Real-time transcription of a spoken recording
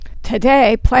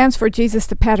Today, plans for Jesus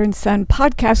the Patterned Son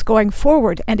podcast going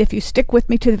forward. And if you stick with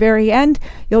me to the very end,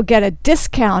 you'll get a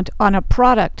discount on a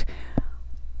product.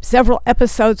 Several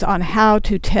episodes on how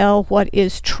to tell what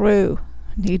is true,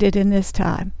 needed in this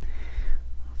time.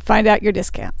 Find out your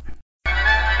discount.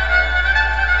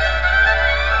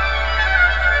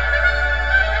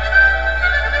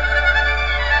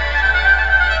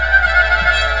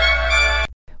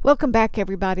 Welcome back,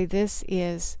 everybody. This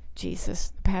is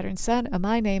Jesus the Patterned Son, and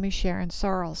my name is Sharon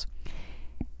Sarles.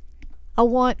 I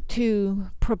want to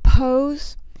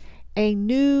propose a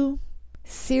new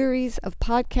series of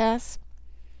podcasts.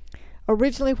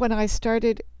 Originally, when I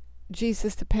started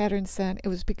Jesus the Patterned Son, it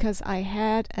was because I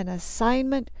had an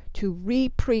assignment to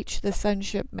re-preach the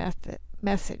sonship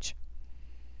message.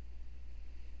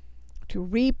 To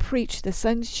re-preach the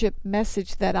sonship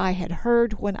message that I had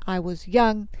heard when I was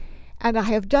young, and I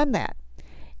have done that.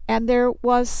 And there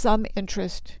was some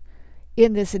interest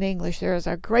in this in English. There is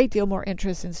a great deal more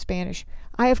interest in Spanish.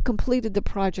 I have completed the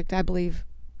project, I believe,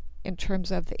 in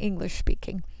terms of the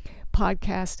English-speaking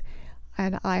podcast,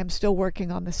 and I am still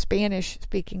working on the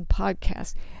Spanish-speaking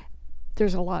podcast.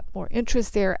 There's a lot more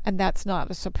interest there, and that's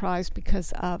not a surprise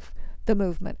because of the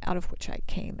movement out of which I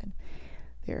came and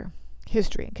their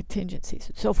history and contingencies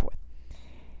and so forth.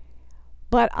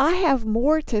 But I have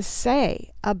more to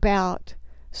say about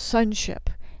sonship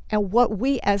and what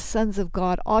we as sons of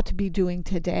God ought to be doing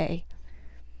today.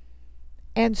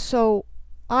 And so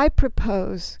I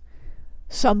propose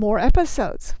some more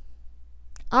episodes.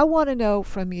 I want to know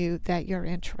from you that you're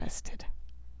interested.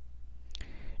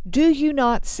 Do you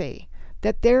not see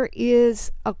that there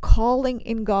is a calling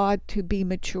in God to be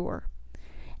mature?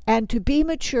 And to be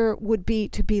mature would be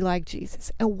to be like Jesus.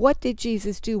 And what did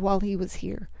Jesus do while he was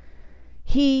here?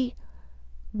 He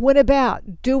went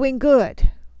about doing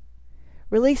good,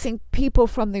 releasing people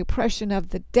from the oppression of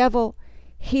the devil,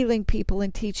 healing people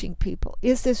and teaching people.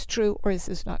 Is this true or is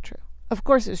this not true? Of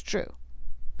course it's true.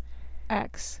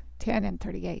 Acts 10 and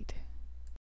 38.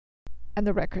 And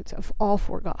the records of all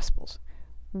four Gospels.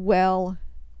 Well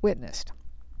witnessed.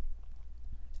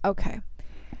 Okay.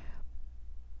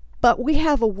 But we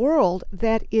have a world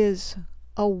that is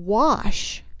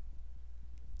awash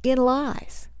in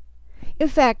lies. In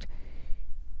fact,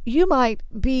 you might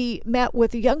be met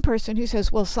with a young person who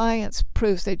says, well, science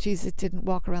proves that Jesus didn't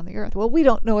walk around the earth. Well, we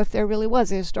don't know if there really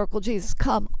was a historical Jesus.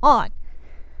 Come on.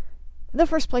 In the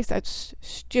first place, that's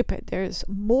stupid. There's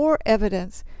more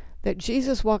evidence that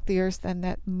Jesus walked the earth than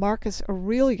that Marcus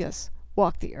Aurelius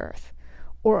walked the earth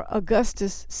or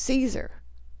Augustus Caesar.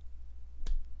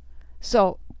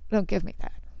 So don't give me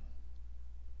that.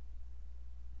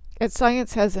 And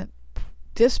science hasn't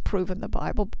disproven the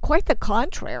Bible. Quite the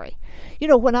contrary. You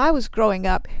know, when I was growing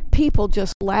up, people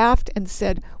just laughed and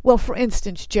said, well, for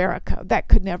instance, Jericho, that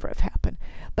could never have happened.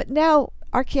 But now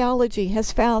archaeology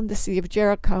has found the city of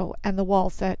Jericho and the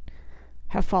walls that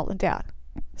have fallen down.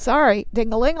 Sorry,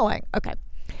 ding-a-ling-a-ling. Okay.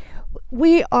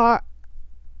 We are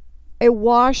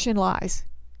awash in lies.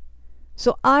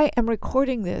 So I am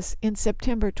recording this in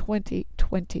September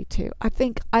 2022. I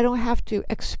think I don't have to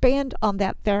expand on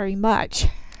that very much.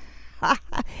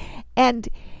 And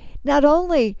not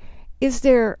only is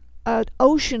there an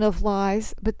ocean of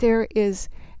lies, but there is,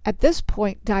 at this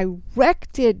point,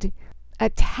 directed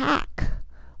attack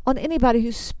on anybody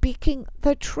who's speaking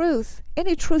the truth,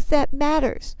 any truth that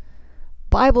matters,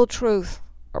 Bible truth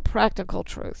or practical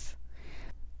truth.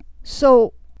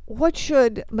 So what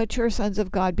should mature sons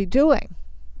of God be doing?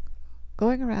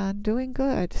 Going around doing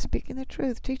good, speaking the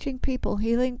truth, teaching people,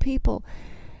 healing people,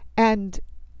 and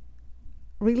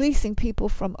releasing people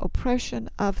from oppression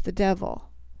of the devil.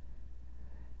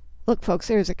 Look, folks,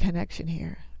 there's a connection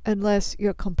here, unless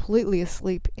you're completely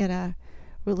asleep in a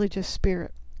religious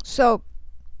spirit. So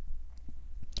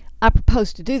I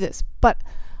propose to do this, but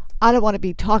I don't want to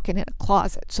be talking in a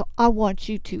closet. So I want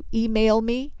you to email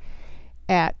me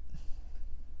at,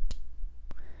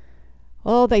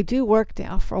 oh, they do work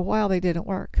now. For a while they didn't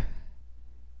work.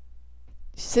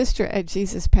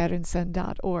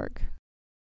 sister@jesuspatternedson.org.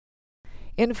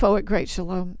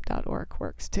 info@greatshalom.org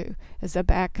works too as a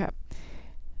backup.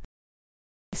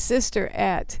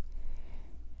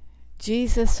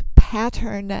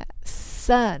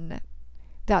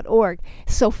 sister@jesuspatternedson.org.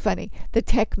 So funny. The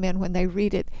tech men, when they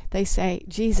read it, they say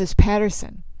Jesus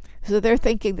Patterson. So they're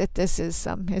thinking that this is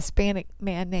some Hispanic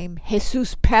man named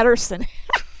Jesus Patterson.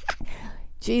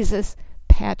 Jesus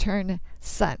Patterned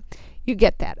Son. You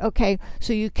get that, okay?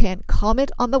 So you can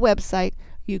comment on the website.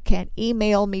 You can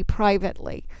email me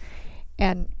privately.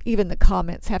 And even the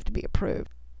comments have to be approved.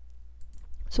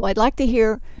 So I'd like to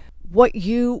hear what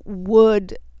you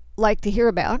would like to hear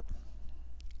about.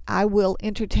 I will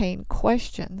entertain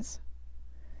questions.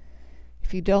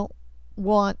 If you don't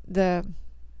want the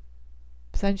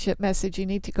sonship message, you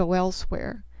need to go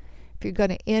elsewhere. If you're going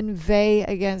to inveigh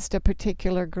against a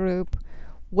particular group,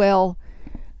 well,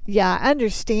 yeah, I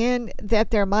understand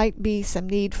that there might be some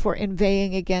need for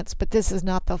inveighing against, but this is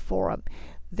not the forum.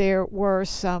 There were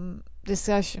some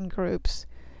discussion groups,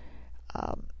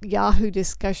 Yahoo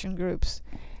discussion groups,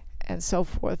 and so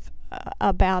forth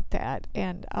about that,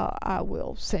 and I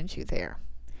will send you there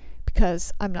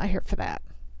because I'm not here for that.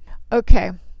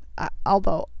 Okay,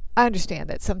 although I understand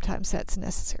that sometimes that's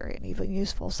necessary and even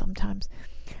useful sometimes.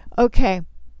 Okay,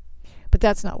 but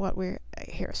that's not what we're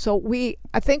here. So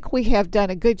I think we have done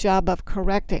a good job of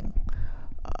correcting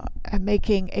and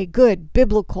making a good,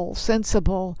 biblical,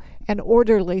 sensible, and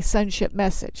orderly sonship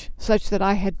message, such that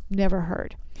I had never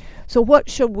heard. So what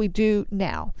should we do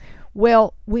now?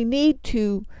 Well, we need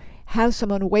to have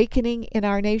some awakening in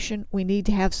our nation. We need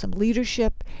to have some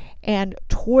leadership. And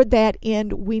toward that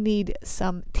end, we need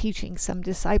some teaching, some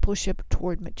discipleship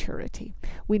toward maturity.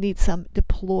 We need some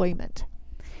deployment.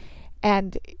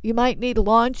 And you might need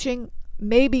launching.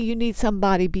 Maybe you need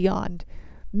somebody beyond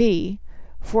me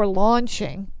for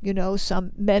launching,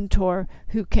 some mentor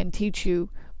who can teach you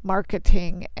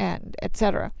marketing and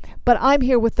etc. But I'm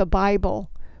here with the Bible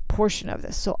portion of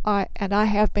this. So I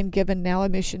have been given now a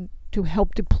mission to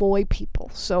help deploy people.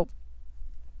 So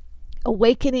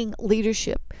awakening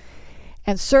leadership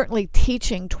and certainly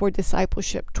teaching toward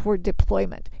discipleship, toward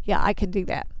deployment. Yeah, I can do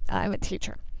that. I'm a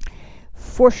teacher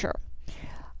for sure.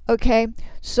 Okay,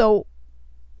 so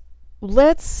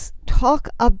let's talk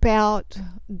about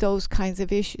those kinds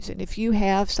of issues. And if you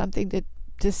have something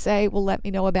to say, well, let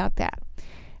me know about that.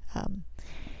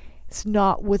 It's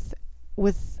not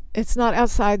it's not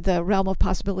outside the realm of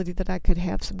possibility that I could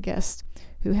have some guests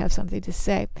who have something to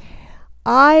say.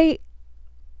 I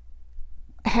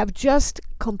have just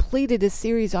completed a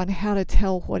series on how to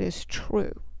tell what is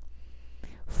true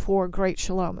for Great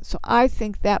Shalom. So I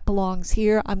think that belongs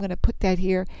here. I'm going to put that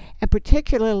here. And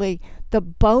particularly the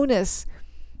bonus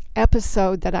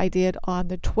episode that I did on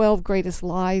the 12 greatest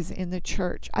lies in the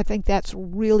church. I think that's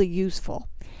really useful.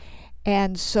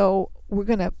 And so we're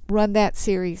going to run that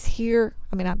series here.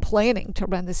 I'm planning to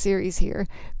run the series here,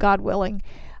 God willing.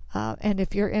 And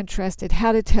if you're interested,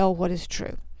 how to tell what is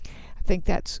true. I think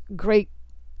that's great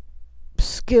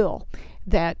skill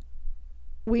that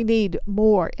we need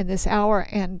more in this hour,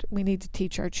 and we need to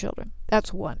teach our children.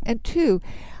 That's one. And two,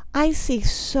 I see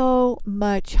so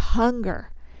much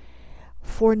hunger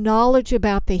for knowledge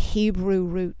about the Hebrew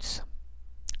roots.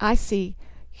 I see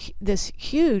this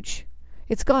huge,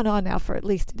 it's gone on now for at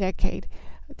least a decade,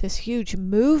 this huge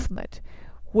movement,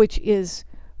 which is,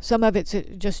 some of it's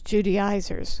just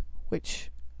Judaizers, which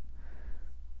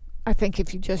I think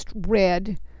if you just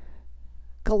read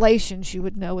Galatians, you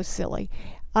would know is silly.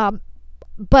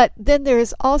 But then there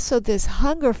is also this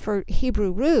hunger for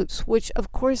Hebrew roots, which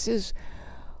of course is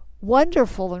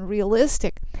wonderful and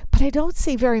realistic, but I don't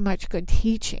see very much good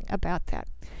teaching about that.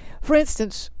 For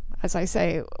instance, as I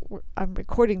say, I'm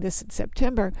recording this in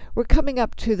September, we're coming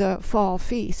up to the fall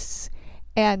feasts,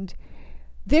 and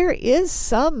there is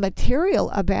some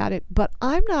material about it, but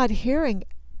I'm not hearing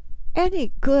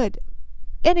any good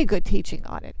teaching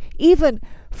on it, even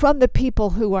from the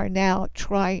people who are now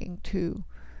trying to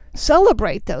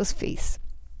celebrate those feasts.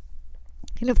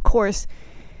 And of course,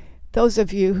 those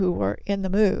of you who were in the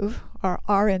move, or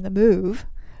are in the move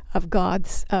of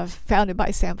founded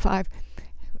by Sam 5,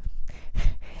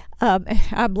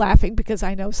 I'm laughing because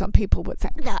I know some people would say,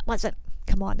 that wasn't,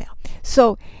 come on now.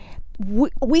 So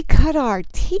we cut our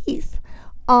teeth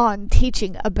on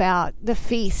teaching about the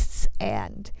feasts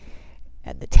and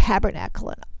the tabernacle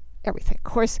and everything.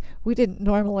 Of course, we didn't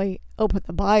normally open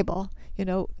the Bible.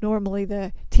 Normally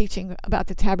the teaching about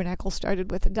the tabernacle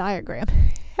started with a diagram.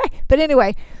 But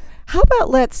anyway, how about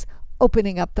let's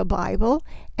opening up the Bible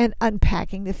and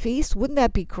unpacking the feast? Wouldn't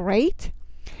that be great?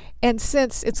 And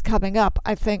since it's coming up,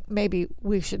 I think maybe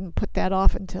we shouldn't put that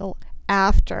off until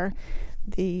after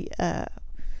the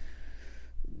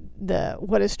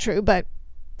what is true, but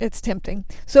it's tempting.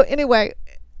 So anyway,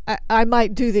 I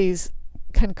might do these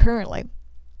concurrently.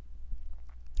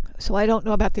 So I don't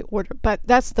know about the order, but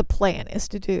that's the plan, is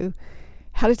to do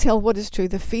how to tell what is true,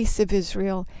 the feasts of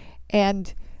Israel,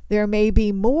 and there may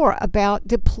be more about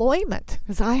deployment,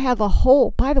 because I have a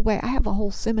whole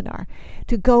seminar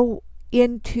to go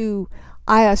into.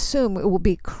 I assume it will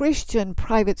be Christian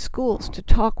private schools, to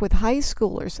talk with high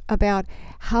schoolers about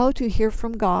how to hear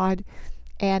from God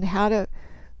and how to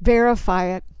verify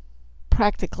it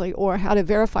practically, or how to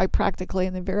verify practically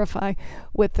and then verify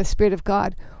with the Spirit of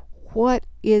God what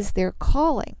is their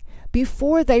calling.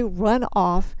 before they run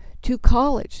off to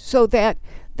college, so that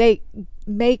they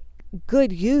make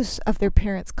good use of their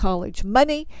parents' college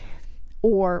money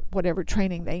or whatever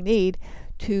training they need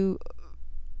to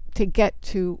get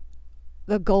to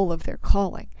the goal of their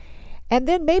calling. And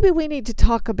then maybe we need to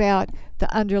talk about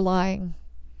the underlying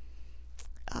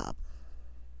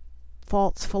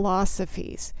false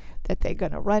philosophies that they're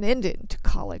going to run into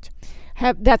college.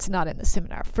 That's not in the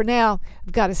seminar. For now,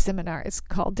 I've got a seminar. It's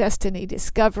called Destiny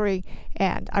Discovery,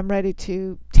 and I'm ready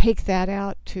to take that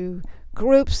out to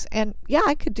groups. And yeah,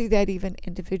 I could do that even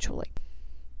individually.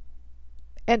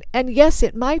 And yes,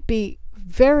 it might be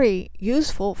very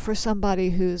useful for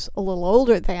somebody who's a little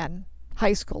older than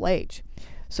high school age.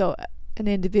 So an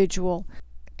individual.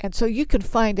 And so you can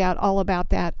find out all about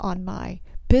that on my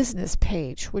business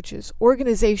page, which is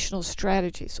Organizational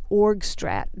Strategies,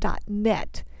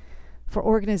 orgstrat.net. For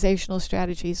organizational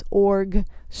strategies,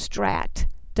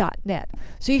 orgstrat.net.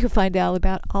 So you can find out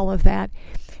about all of that.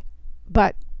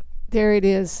 But there it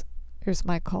is. There's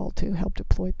my call to help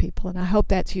deploy people. And I hope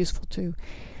that's useful to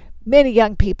many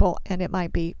young people, and it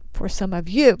might be for some of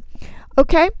you.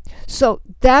 Okay, so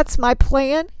that's my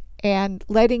plan and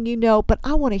letting you know, but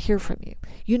I want to hear from you.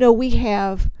 You know, we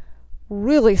have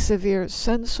really severe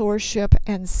censorship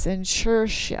and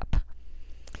censorship.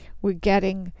 We're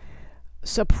getting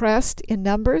suppressed in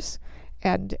numbers,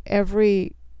 and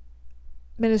every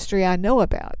ministry I know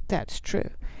about, that's true,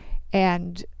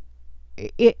 and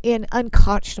in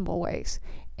unconscionable ways.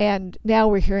 And now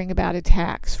we're hearing about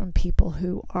attacks from people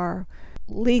who are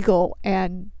legal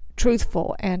and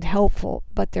truthful and helpful,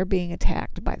 but they're being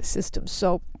attacked by the system,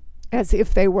 so as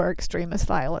if they were extremist,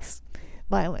 violent,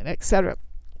 etc.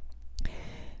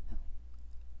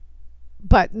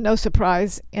 But no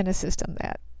surprise in a system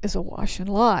that is awash in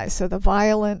lies. So the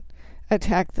violent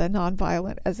attack the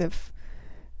nonviolent as if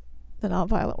the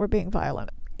nonviolent were being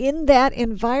violent. In that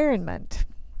environment,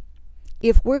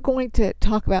 if we're going to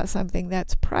talk about something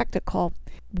that's practical,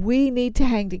 we need to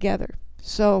hang together.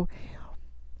 So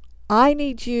I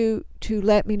need you to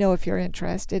let me know if you're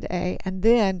interested, and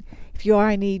then if you are,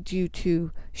 I need you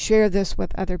to share this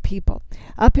with other people.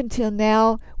 Up until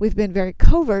now, we've been very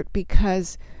covert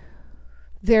because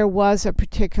there was a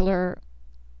particular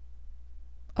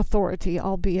authority,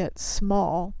 albeit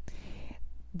small,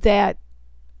 that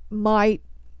might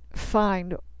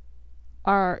find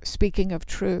our speaking of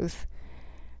truth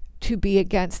to be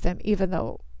against them, even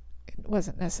though it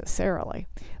wasn't necessarily.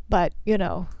 But, you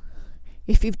know,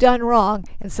 if you've done wrong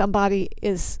and somebody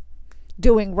is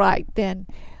doing right, then,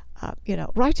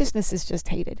 righteousness is just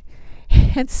hated.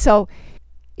 And so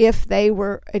if they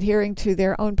were adhering to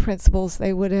their own principles,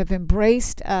 they would have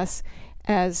embraced us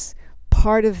as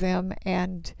part of them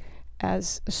and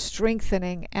as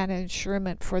strengthening and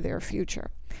ensurement for their future.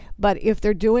 But if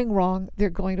they're doing wrong, they're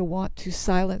going to want to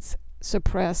silence,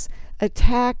 suppress,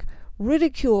 attack,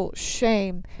 ridicule,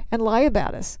 shame, and lie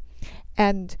about us.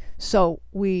 And so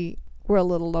we were a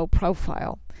little low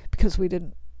profile because we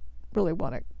didn't really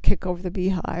want to kick over the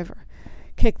beehive or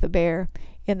kick the bear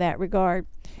in that regard.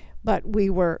 But we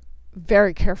were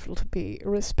very careful to be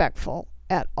respectful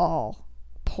at all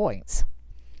points.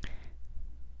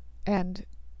 And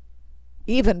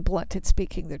even blunted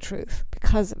speaking the truth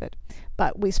because of it.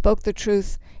 But we spoke the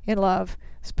truth in love,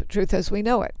 truth as we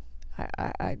know it.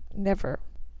 I never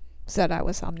said I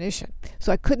was omniscient.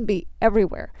 So I couldn't be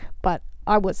everywhere, but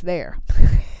I was there.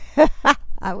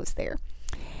 I was there.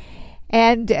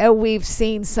 And we've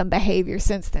seen some behavior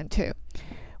since then too,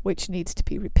 which needs to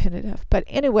be repented of. But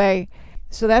anyway,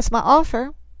 so that's my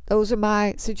offer. Those are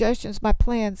my suggestions, my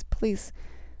plans. Please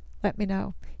let me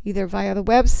know, either via the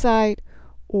website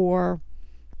or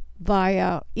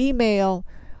via email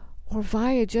or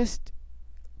via just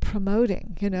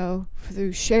promoting,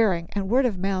 through sharing. And word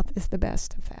of mouth is the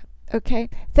best of that. Okay?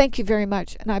 Thank you very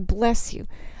much. And I bless you.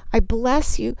 I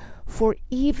bless you for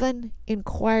even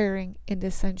inquiring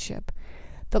into sonship.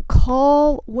 The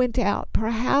call went out.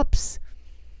 Perhaps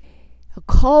a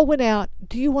call went out.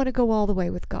 Do you want to go all the way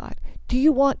with God? Do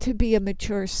you want to be a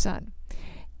mature son?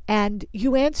 And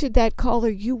you answered that call or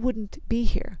you wouldn't be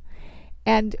here.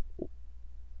 And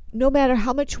no matter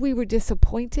how much we were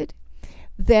disappointed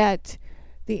that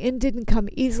the end didn't come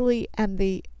easily and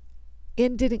the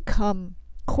end didn't come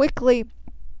quickly,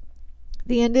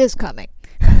 the end is coming.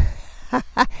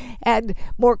 And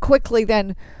more quickly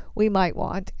than we might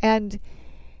want. And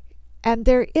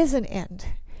there is an end.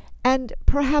 And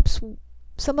perhaps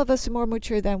some of us are more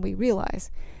mature than we realize.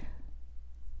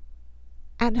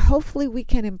 And hopefully we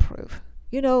can improve.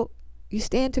 You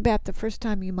stand to bat the first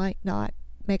time, you might not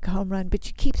make a home run, but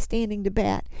you keep standing to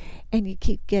bat and you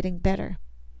keep getting better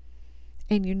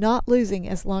and you're not losing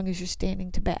as long as you're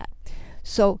standing to bat.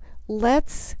 So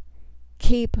let's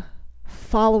keep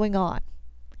following on.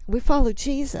 We follow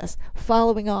Jesus,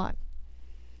 following on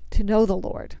to know the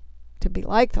Lord, to be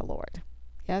like the Lord.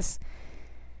 Yes.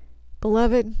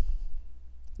 Beloved,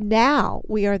 now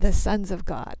we are the sons of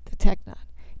God, the teknon.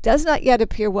 It does not yet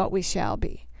appear what we shall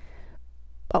be,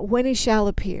 but when he shall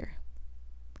appear,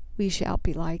 we shall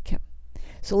be like him.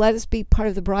 So let us be part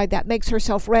of the bride that makes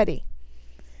herself ready.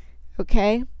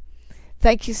 Okay?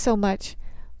 Thank you so much.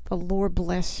 The Lord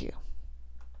bless you.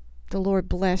 The Lord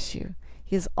bless you.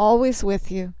 He is always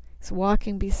with you. He's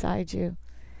walking beside you.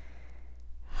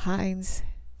 Hinds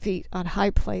feet on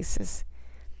high places.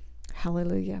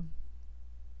 Hallelujah.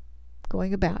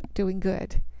 Going about doing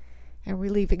good and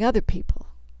relieving other people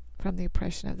from the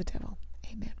oppression of the devil.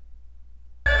 Amen.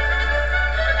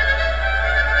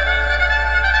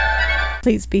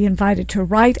 Please be invited to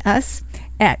write us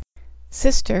at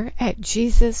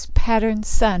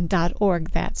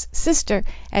sister@jesuspatternson.org. That's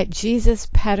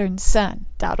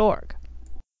sister@jesuspatternson.org.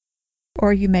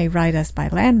 Or you may write us by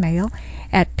land mail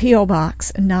at P.O.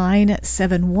 Box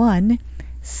 971,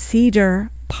 Cedar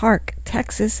Park,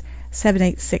 Texas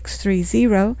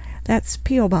 78630. That's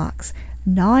P.O. Box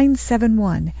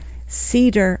 971,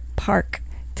 Cedar Park,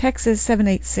 Texas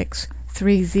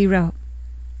 78630.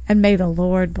 And may the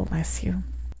Lord bless you.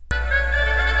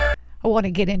 I want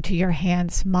to get into your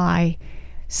hands my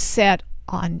set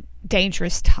on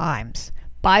dangerous times,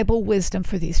 Bible wisdom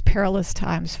for these perilous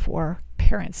times for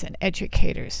parents and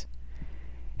educators.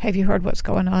 Have you heard what's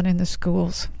going on in the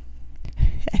schools?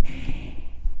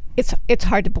 It's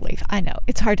hard to believe. I know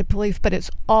it's hard to believe, but it's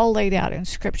all laid out in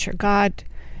Scripture. God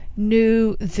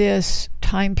knew this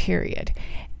time period,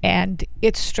 and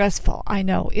it's stressful. I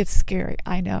know it's scary.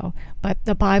 I know, but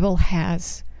the Bible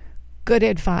has good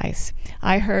advice.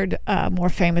 I heard a more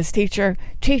famous teacher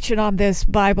teaching on this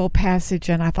Bible passage,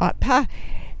 and I thought,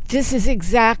 this is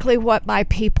exactly what my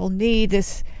people need.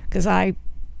 This, because I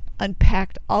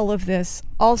unpacked all of this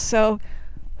also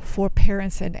for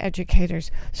parents and educators.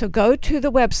 So go to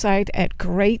the website at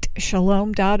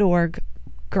greatshalom.org,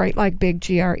 great like big,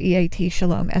 G-R-E-A-T,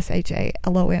 shalom,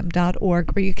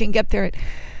 S-H-A-L-O-M.org, or you can get there at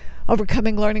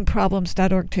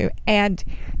overcominglearningproblems.org too, and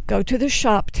go to the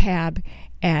shop tab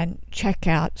and check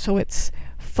out. So it's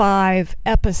 5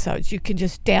 episodes. You can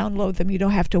just download them. You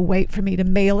don't have to wait for me to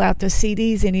mail out the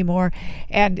CDs anymore,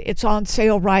 and it's on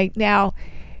sale right now.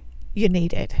 You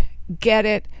need it. Get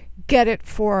it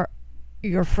for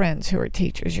your friends who are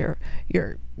teachers, your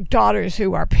daughters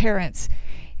who are parents,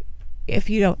 if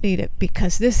you don't need it,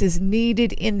 because this is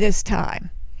needed in this time.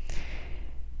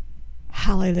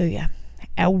 Hallelujah.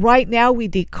 And right now we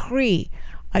decree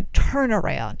a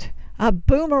turnaround, a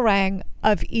boomerang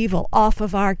of evil off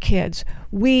of our kids.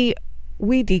 We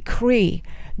decree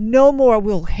no more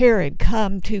will Herod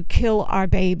come to kill our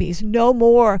babies. No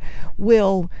more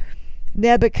will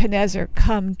Nebuchadnezzar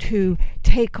come to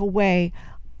take away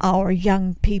our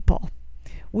young people.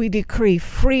 We decree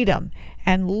freedom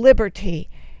and liberty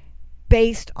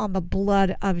based on the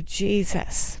blood of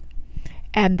Jesus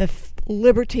and the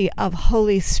liberty of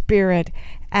Holy Spirit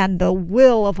and the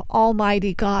will of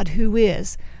Almighty God, who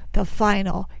is the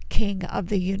final King of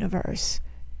the universe.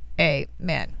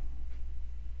 Amen.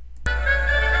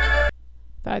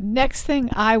 The next thing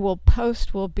I will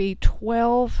post will be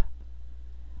 12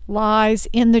 lies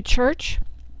in the church.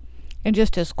 And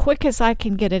just as quick as I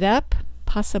can get it up,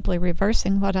 possibly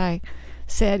reversing what I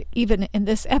said even in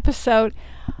this episode,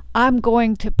 I'm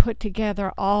going to put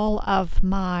together all of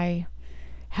my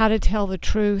How to Tell the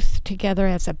Truth together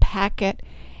as a packet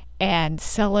and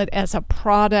sell it as a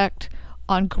product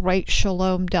on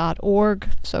greatshalom.org.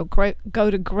 So go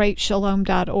to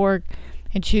greatshalom.org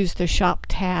and choose the shop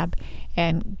tab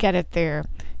and get it there.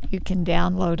 You can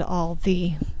download all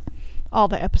the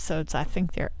episodes. I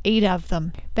think there are 8 of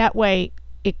them. That way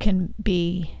it can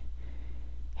be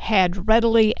had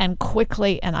readily and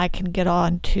quickly, and I can get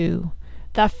on to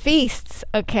the feasts.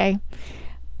 Okay.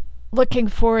 Looking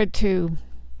forward to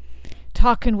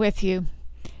talking with you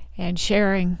and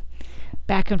sharing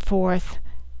back and forth.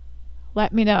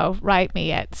 Let me know. Write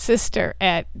me at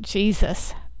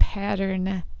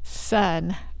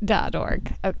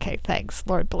sister@jesuspatternson.org. Okay, thanks.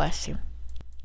 Lord bless you.